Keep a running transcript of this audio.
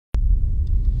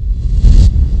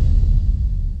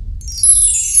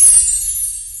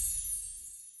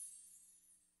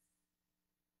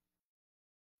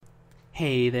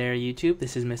Hey there YouTube,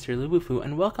 this is Mr.Lubufu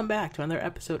and welcome back to another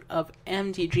episode of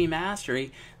MTG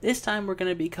Mastery. This time we're going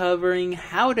to be covering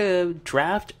how to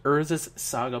draft Urza's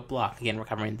Saga block. Again, we're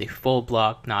covering the full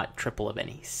block, not triple of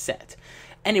any set.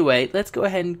 Anyway, let's go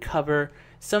ahead and cover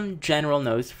some general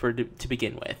notes to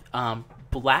begin with.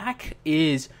 Black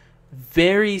is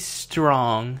very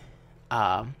strong,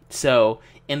 so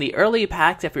in the early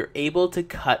packs, if you're able to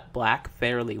cut black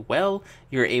fairly well,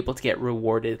 you're able to get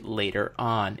rewarded later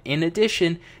on. In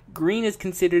addition, green is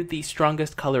considered the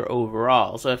strongest color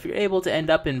overall, so if you're able to end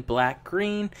up in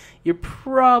black-green, you're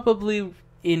probably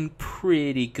in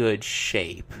pretty good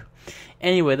shape.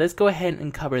 Anyway, let's go ahead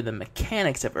and cover the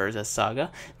mechanics of Urza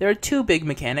Saga. There are two big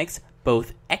mechanics,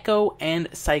 both Echo and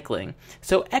Cycling.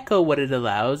 So Echo, what it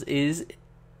allows is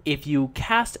if you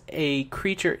cast a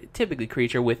creature, typically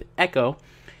creature with Echo,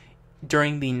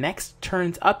 during the next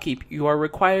turn's upkeep, you are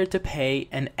required to pay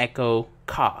an Echo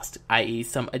cost, i.e.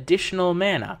 some additional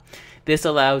mana. This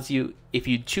allows you, if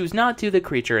you choose not to, the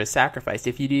creature is sacrificed.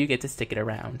 If you do, you get to stick it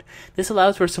around. This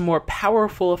allows for some more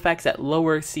powerful effects at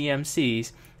lower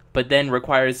CMCs, but then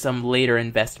requires some later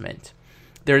investment.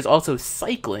 There's also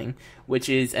Cycling, which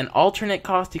is an alternate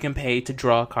cost you can pay to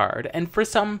draw a card, and for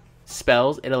some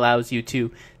spells, it allows you to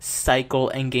cycle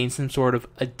and gain some sort of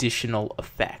additional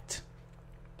effect.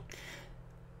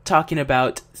 Talking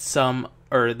about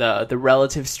the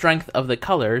relative strength of the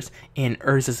colors in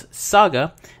Urza's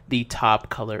Saga, the top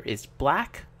color is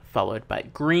black, followed by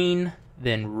green,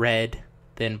 then red,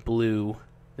 then blue,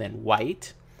 then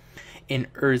white. In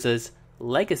Urza's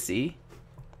Legacy,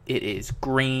 it is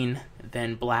green,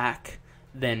 then black,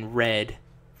 then red,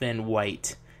 then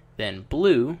white, then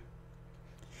blue.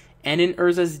 And in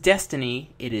Urza's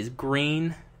Destiny, it is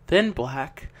green, then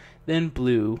black, then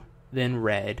blue, then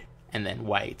red, and then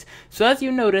white. So as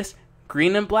you notice,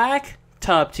 green and black,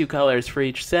 top two colors for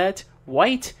each set,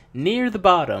 white near the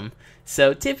bottom.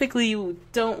 So typically you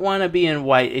don't want to be in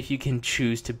white if you can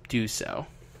choose to do so.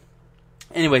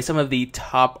 Anyway, some of the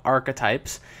top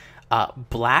archetypes.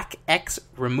 Black X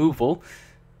removal,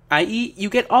 i.e. you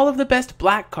get all of the best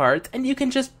black cards and you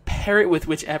can just pair it with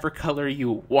whichever color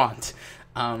you want.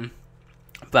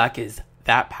 Black is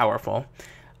that powerful.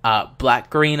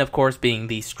 Black-green, of course, being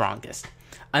the strongest.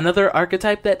 Another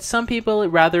archetype that some people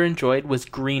rather enjoyed was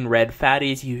green-red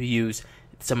fatties. You use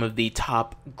some of the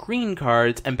top green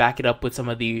cards and back it up with some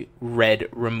of the red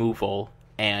removal,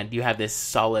 and you have this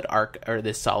solid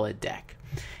solid deck.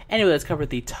 Anyway, let's cover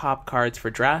the top cards for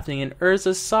drafting. In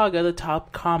Urza's Saga, the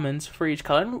top commons for each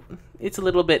color. It's a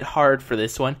little bit hard for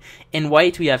this one. In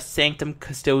white, we have Sanctum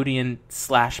Custodian /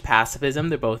 Pacifism.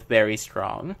 They're both very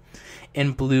strong.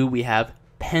 In blue, we have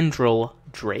Pendril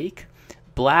Drake.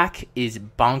 Black is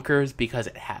bonkers because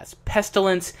it has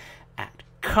Pestilence at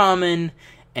common,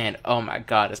 and oh my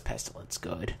god, is Pestilence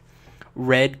good.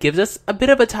 Red gives us a bit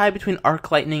of a tie between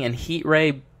Arc Lightning and Heat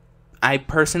Ray. I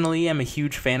personally am a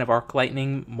huge fan of Arc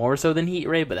Lightning, more so than Heat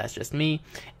Ray, but that's just me.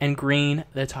 And green,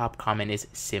 the top common is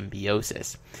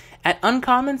Symbiosis. At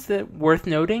uncommons, that worth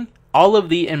noting, all of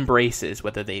the embraces,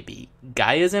 whether they be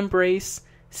Gaia's Embrace,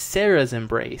 Sarah's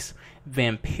Embrace,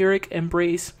 Vampiric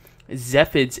Embrace,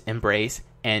 Zephid's Embrace,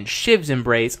 and Shiv's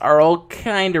Embrace are all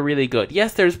kind of really good.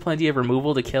 Yes, there's plenty of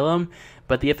removal to kill them,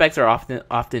 but the effects are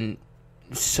often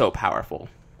so powerful.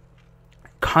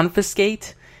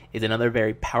 Confiscate is another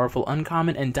very powerful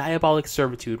uncommon, and Diabolic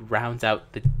Servitude rounds out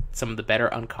some of the better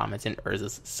uncommons in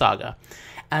Urza's Saga.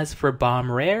 As for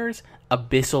bomb rares,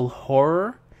 Abyssal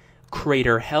Horror,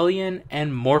 Crater Hellion,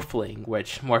 and Morphling,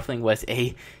 which Morphling was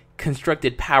a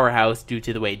constructed powerhouse due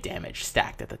to the way damage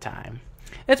stacked at the time.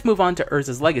 Let's move on to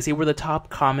Urza's Legacy, where the top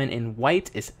common in white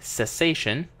is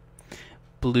Cessation,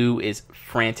 blue is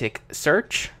Frantic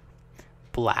Search,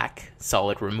 black,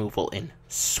 solid removal in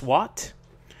SWAT,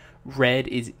 red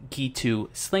is Gitu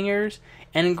Slingers,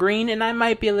 and green, and I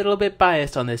might be a little bit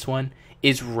biased on this one,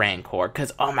 is Rancor,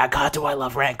 because oh my god, do I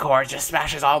love Rancor, it just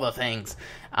smashes all the things.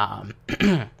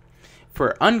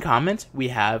 For uncommons, we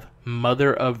have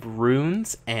Mother of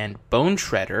Runes and Bone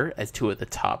Shredder as two of the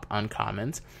top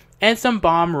uncommons, and some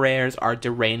bomb rares are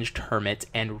Deranged Hermit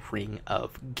and Ring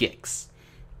of Gix.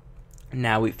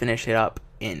 Now we finish it up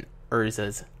in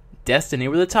Urza's Destiny,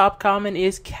 where the top common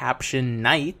is Caption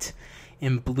Knight.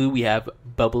 In blue, we have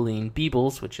Bubbling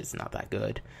Beebles, which is not that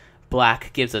good.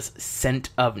 Black gives us Scent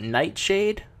of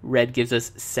Nightshade, red gives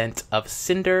us Scent of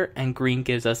Cinder, and green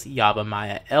gives us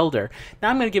Yavimaya Elder. Now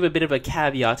I'm going to give a bit of a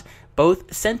caveat.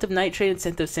 Both Scent of Nightshade and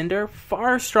Scent of Cinder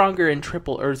far stronger in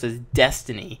Triple Urza's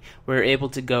Destiny. We're able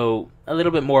to go a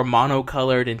little bit more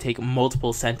monocolored and take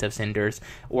multiple Scent of Cinders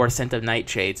or Scent of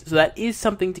Nightshades, so that is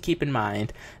something to keep in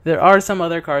mind. There are some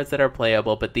other cards that are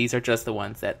playable, but these are just the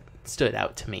ones that stood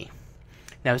out to me.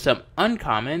 Now, some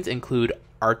uncommons include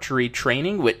archery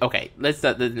training.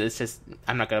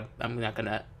 I'm not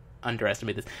gonna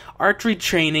underestimate this. Archery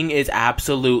training is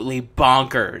absolutely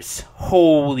bonkers.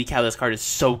 Holy cow, this card is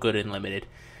so good in limited.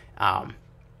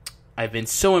 I've been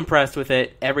so impressed with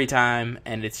it every time,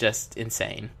 and it's just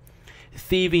insane.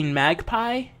 Thieving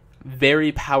Magpie,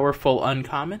 very powerful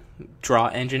uncommon, draw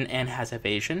engine and has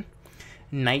evasion.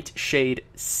 Nightshade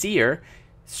Seer,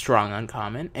 strong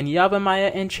uncommon, and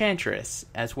Yavimaya Enchantress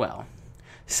as well.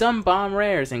 Some bomb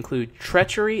rares include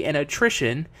Treachery and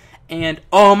Attrition, and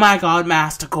oh my god,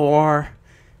 Masticore!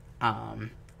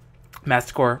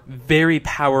 Masticore, very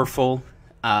powerful.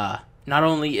 Not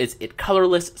only is it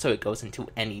colorless, so it goes into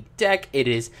any deck, it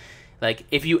is, like,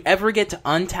 if you ever get to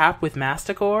untap with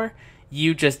Masticore,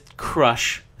 you just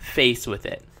crush face with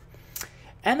it.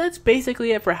 And that's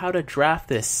basically it for how to draft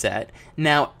this set.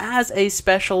 Now, as a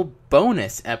special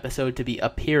bonus episode to be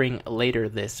appearing later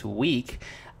this week,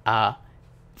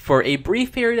 for a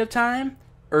brief period of time,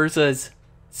 Urza's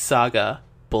Saga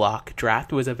block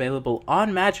draft was available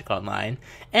on Magic Online,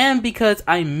 and because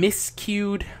I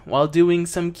miscued while doing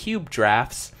some cube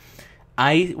drafts,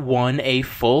 I won a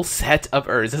full set of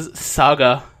Urza's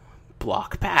Saga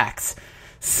block packs.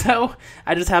 So,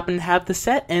 I just happened to have the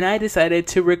set, and I decided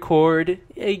to record,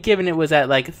 given it was at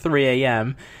like 3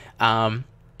 a.m.,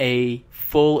 a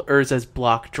full Urza's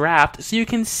block draft, so you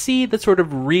can see the sort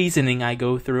of reasoning I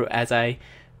go through as I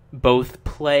both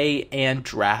play and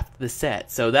draft the set.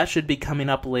 So that should be coming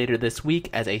up later this week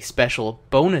as a special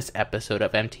bonus episode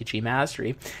of MTG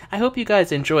Mastery. I hope you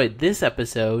guys enjoyed this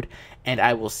episode, and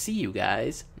I will see you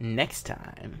guys next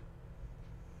time.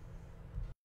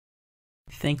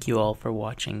 Thank you all for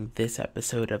watching this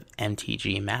episode of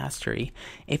MTG Mastery.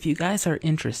 If you guys are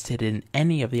interested in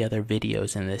any of the other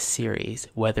videos in this series,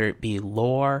 whether it be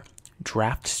lore,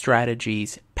 draft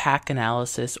strategies, pack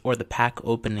analysis, or the pack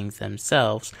openings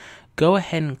themselves, go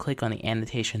ahead and click on the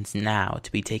annotations now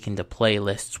to be taken to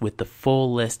playlists with the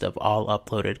full list of all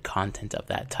uploaded content of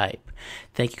that type.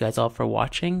 Thank you guys all for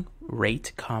watching.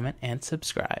 Rate, comment, and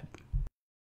subscribe.